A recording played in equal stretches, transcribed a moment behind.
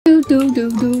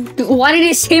Why did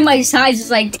it say my size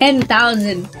is like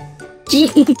 10,000?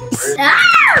 Jeez.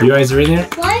 You guys are in here?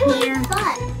 Why are you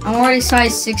fun? I'm already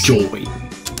size 60. Joy.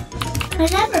 I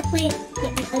never played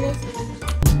this.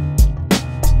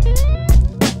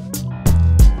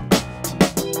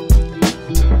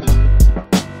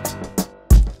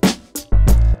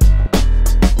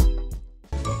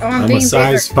 I'm a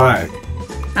size 5.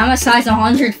 I'm a size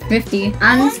 150.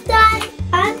 I'm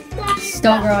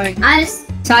Still growing. I'm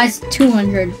Size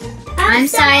 200. I'm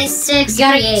size 6. You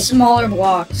gotta eat smaller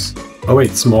blocks. Oh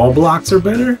wait, small blocks are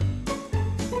better?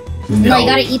 No, you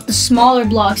gotta eat the smaller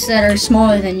blocks that are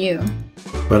smaller than you.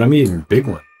 But I'm eating big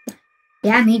ones.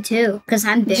 Yeah, me too. Cause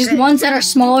I'm bigger. Just ones that are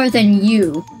smaller than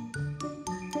you.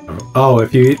 Oh,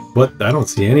 if you eat what? I don't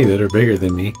see any that are bigger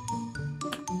than me.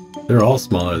 They're all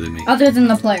smaller than me. Other than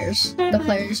the players. The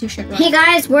players you should run. Hey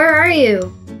guys, where are you?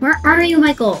 Where are you,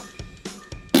 Michael?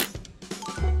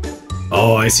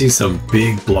 Oh, I see some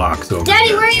big blocks over Daddy,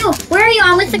 there. where are you? Where are you?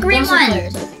 I'm with the green Those are one.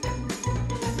 players, I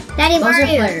think. Daddy, Those where are are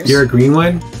you? players. You're a green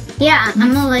one? Yeah,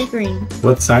 I'm a light green.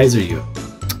 What size are you?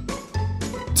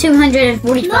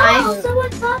 245. No, someone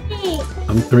caught me.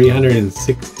 I'm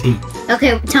 316.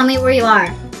 Okay, tell me where you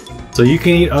are. So you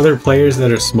can eat other players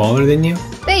that are smaller than you?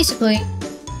 Basically.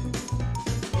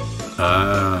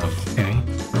 Okay.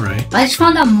 Alright. I just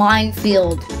found a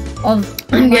minefield of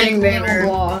I'm like, getting little bigger.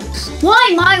 blocks.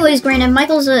 Why my was green and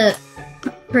Michael's a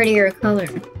prettier color?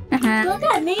 Uh-huh. Look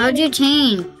at me. How'd you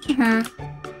change? Uh-huh.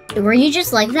 Were you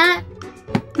just like that?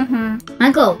 Uh-huh.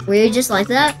 Michael, were you just like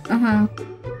that? Uh-huh.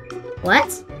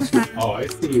 What? Oh, I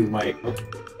see you, Michael.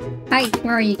 Hi,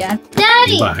 where are you, Dad?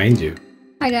 Daddy! Behind you.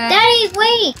 Hi, Dad. Daddy,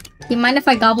 wait! Do you mind if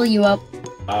I gobble you up?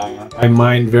 I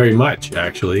mind very much,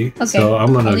 actually. Okay, So I'm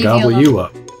I'll gonna leave gobble you you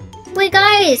up. Wait,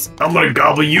 guys! I'm gonna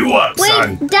gobble you up, Wait,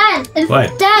 son! Dad!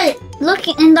 What? Dad, look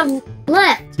in the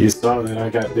left! You saw that I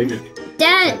got bigger.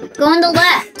 Dad, go on the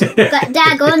left!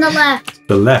 Dad, go on the left!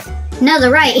 The left. No, the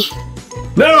right!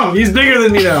 No! He's bigger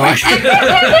than me now! This is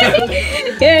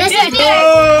me! This is me,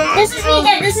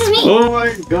 Dad! This is me! Oh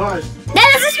my gosh! Dad,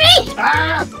 this is me!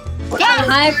 Ah! Yeah.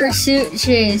 High pursuit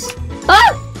chase.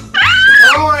 Oh!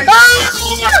 Oh my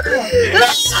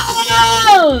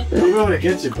Oh! I'm going to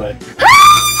get you, bud.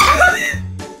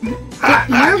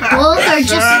 You both are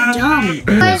just dumb. You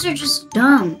guys are just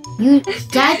dumb.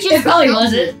 Dad It just... probably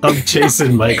wasn't. I'm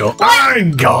chasing Michael. I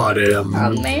got him!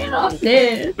 Oh man, I'm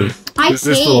dead. Who's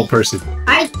this little person?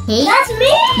 I hate... That's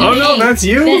me. Oh no, that's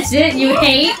you! That's it, you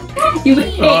hate? You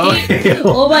hate? Oh, okay.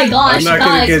 Oh my gosh, I'm not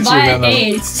gonna guys, get you, my Mellow.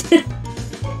 hates.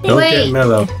 Don't Wait. get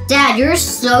mellow. Dad, you're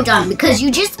so dumb because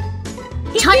you just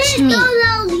touched me.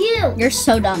 No, you. You're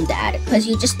so dumb, Dad, because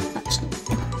you just touched me.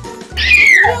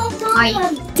 I...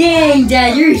 Dang,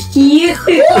 Dad, you're huge.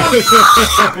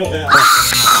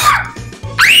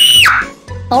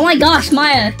 Oh my gosh,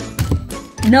 Maya.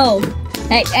 No.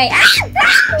 Hey, hey.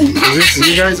 Is this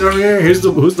you guys over here? Who's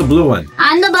the blue one?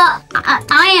 I'm the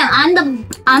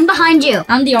I'm behind you.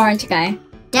 I'm the orange guy.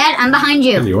 Dad, I'm behind I'm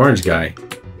you. the orange guy.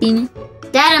 Beanie.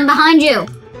 Dad, I'm behind you.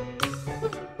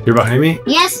 You're behind me?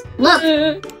 Yes, look.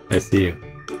 I see you.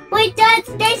 Wait, Dad,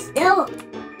 stay still.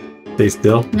 Stay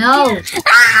still. No.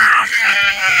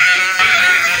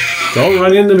 Don't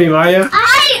run into me, Maya.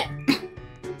 I...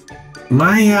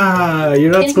 Maya,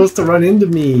 you're not supposed to run into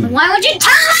me. Why would you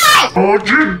tell me?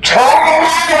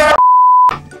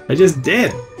 I just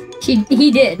did. He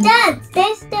did. Dad,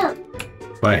 stay still.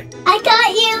 Why? I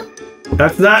got you.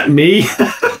 That's not me.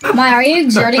 Maya, are you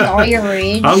exerting all your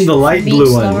rage? I'm the light for being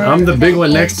blue one. slower I'm the big than one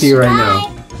he next is to you right now.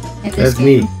 at this That's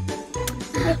me. game?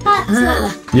 I got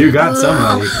some. You got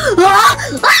somebody.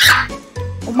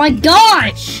 Oh my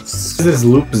gosh! This is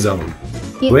loop zone.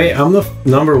 You- Wait, I'm the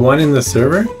number 1 in the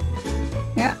server?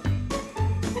 Yeah.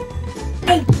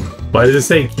 Why does it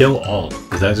say kill all?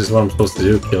 Is that just what I'm supposed to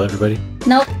do? Kill everybody?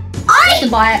 Nope. I have to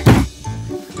buy it.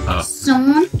 Oh.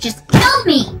 Someone just killed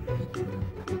me.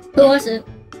 Who was it?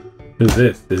 Who's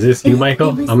this? Is this you,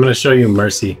 Michael? I'm gonna show you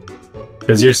mercy.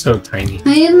 Because you're so tiny.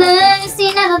 Your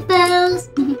mercy never fails.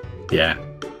 Yeah.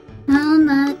 Oh,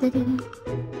 my daddy.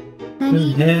 Can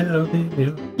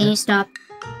you stop?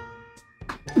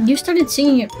 You started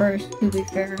singing it first, to be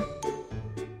fair.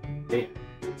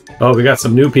 Oh, we got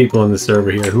some new people in the server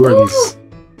here. Who are these?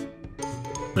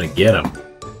 I'm gonna get them.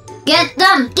 Get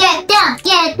them! Get them!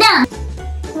 Get them!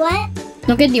 What?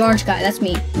 Don't get the orange guy, that's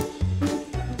me.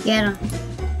 Get them.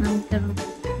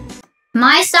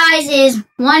 My size is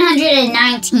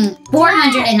 119.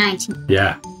 419.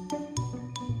 Yeah.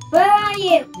 Where are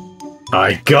you?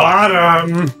 I got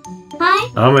him! Hi.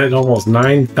 I'm at almost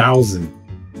 9,000.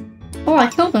 Oh, I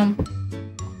killed him.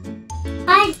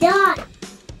 I died.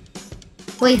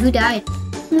 Wait, who died?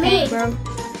 Me. bro.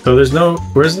 So there's no...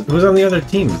 who's on the other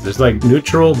team? There's like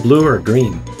neutral, blue, or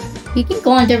green. You can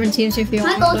go on different teams if you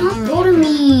want. Michael, don't go to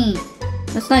me.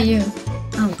 That's not you.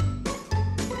 Oh.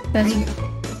 That's you.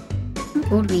 Don't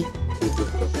go to me.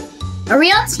 Are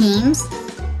we on teams?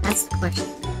 That's the question.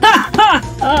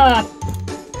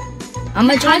 I'm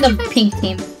gonna try the pink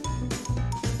team.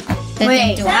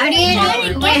 Wait, how do you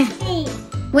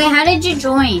Wait, how did you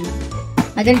join?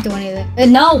 I didn't do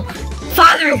anything. No!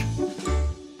 Father!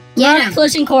 Get him!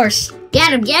 Collision course.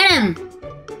 Get him! Get him!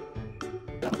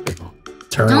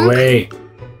 Turn Don't- away!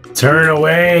 Turn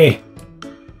away!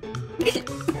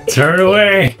 Turn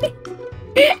away!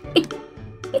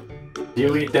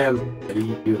 You eat them. I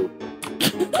eat you.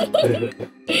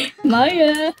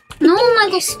 Maia! No,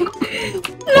 Michael, stop.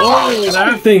 Oh,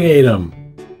 that thing ate him.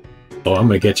 Oh, I'm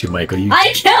gonna get you, Michael. You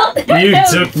I killed him!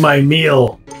 took my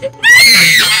meal. Get him!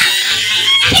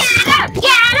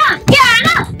 Get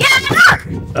him! Get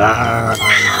him! Ah,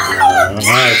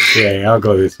 okay, I'll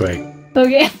go this way.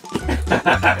 Okay.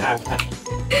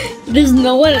 There's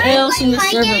no one else in the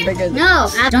server bigger than No,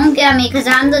 don't get me, because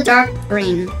I'm the dark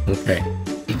green. Okay.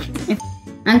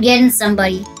 I'm getting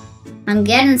somebody. I'm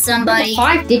getting somebody.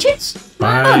 5 digits?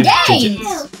 Five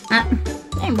digits.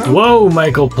 Damn, bro. Whoa,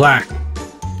 Michael Plack.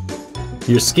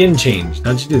 Your skin changed.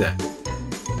 How'd you do that?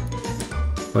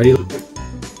 Why do you look...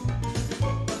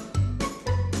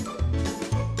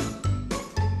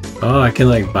 Oh, I can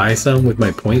like buy some with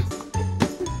my points?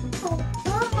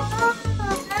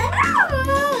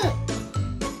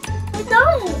 I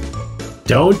don't.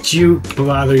 Don't you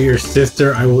bother your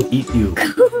sister, I will eat you.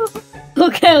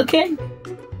 Okay, okay.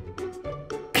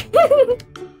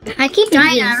 I keep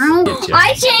dying. I don't know. Getcha.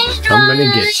 I changed I'm mine.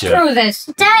 gonna get you. Screw this.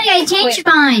 Daddy, I changed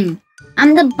mine.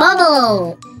 I'm the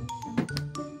bubble.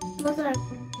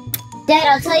 Dad,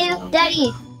 I'll tell you.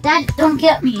 Daddy. Dad, don't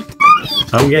get me.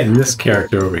 I'm getting this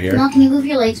character over here. Mom, can you move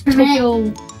your legs for a minute?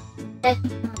 Tokyo.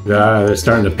 Ah, they're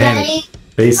starting to panic. Daddy.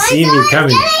 They see me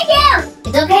coming.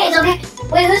 It's okay, it's okay.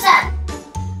 Wait, who's that?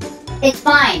 It's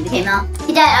fine. Okay, Mel.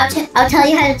 Hey, Dad, I'll tell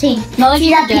you how to change. No, See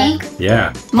you that did. pink?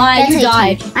 Yeah. Maya, That's you how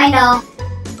died. change. I know.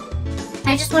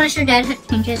 I just want to show Dad how to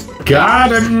change his.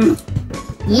 Got him!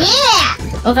 Yeah!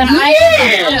 Oh, then I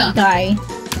die.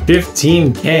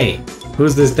 15K.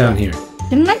 Who's this down here?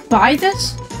 Didn't I buy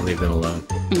this? I'll leave them alone.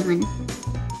 Anyone?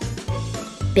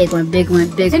 Big one, big one,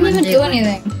 big Didn't one. even big do one.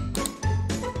 anything.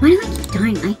 Why do I keep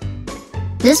dying?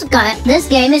 This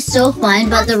game is so fun,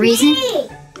 but the reason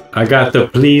I got the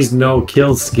please no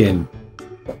kill skin.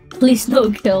 Please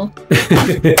no kill.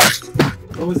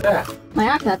 What was that?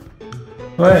 My iPad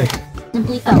What?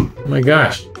 simply fell. Oh my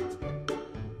gosh.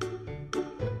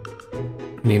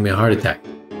 Made me a heart attack.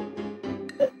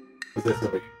 What's this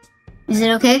over here? is it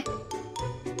okay?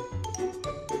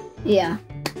 Yeah.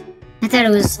 I thought it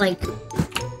was like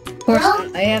Of course,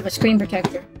 I have a screen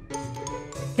protector.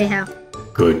 they have.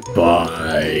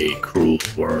 Goodbye, cruel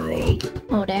world.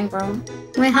 Oh, dang, bro.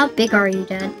 Wait, how big are you,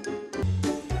 Dad?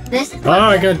 This is Oh,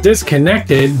 I got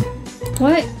disconnected.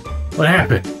 What? What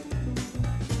happened?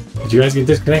 Did you guys get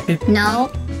disconnected? no.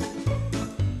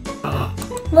 Oh,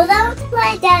 Well, that was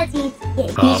my daddy's game.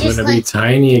 I'm just gonna be like-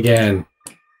 tiny again.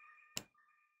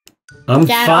 I'm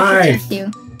Dad, I'll 5. protect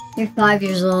you. You're 5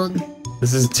 years old.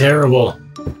 This is terrible.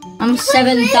 I'm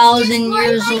 7,000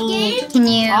 years old. Can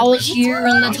you? I was here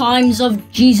in the times of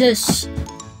Jesus.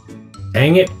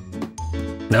 Dang it.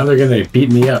 Now they're gonna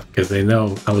beat me up because they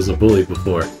know I was a bully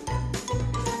before.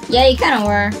 Yeah, you kind of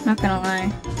were. Not gonna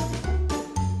lie.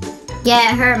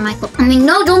 Get her, Michael. I mean,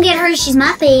 no, don't get her. She's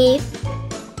my fave.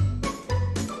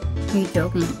 Are you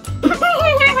joking?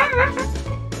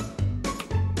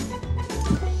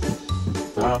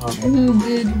 Too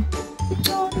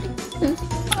good.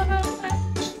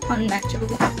 Unnatural.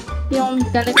 Beyond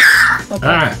galaxy.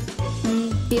 Ah!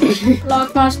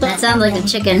 Blockbuster. That sounds like a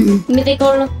chicken.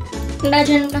 Mythical.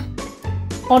 Legend.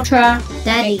 Ultra.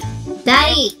 Daddy.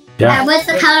 Daddy. Yeah. What's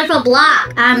the colorful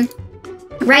block?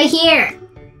 Right here.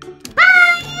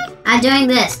 I'm doing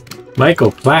this.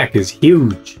 Michael Plack is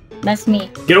huge. That's me.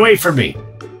 Get away from me.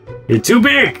 You're too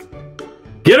big.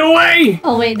 Get away!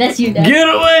 Oh wait, that's you, Dad. Get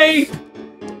away!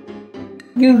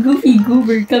 You goofy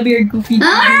goober. Come here, goofy goober.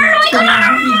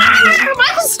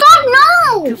 Michael, stop!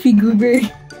 No! Goofy goober.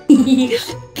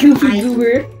 Goofy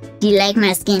goober. Do you like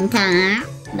my skin color?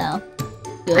 No.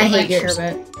 I hate yours.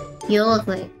 sherbet. You look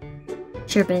like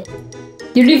sherbet.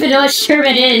 You don't even know what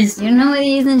sherbet is. You know what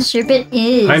even sherbet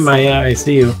is? Hi Maya, I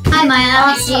see you. Hi,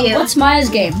 Maya. I see you. What's Maya's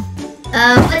game?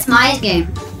 What's Maya's game?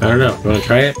 I don't know. You wanna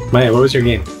try it? Maya, what was your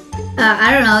game?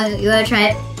 I don't know. You wanna try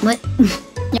it? What?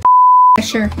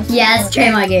 Sure. Yeah, let's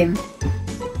try my game.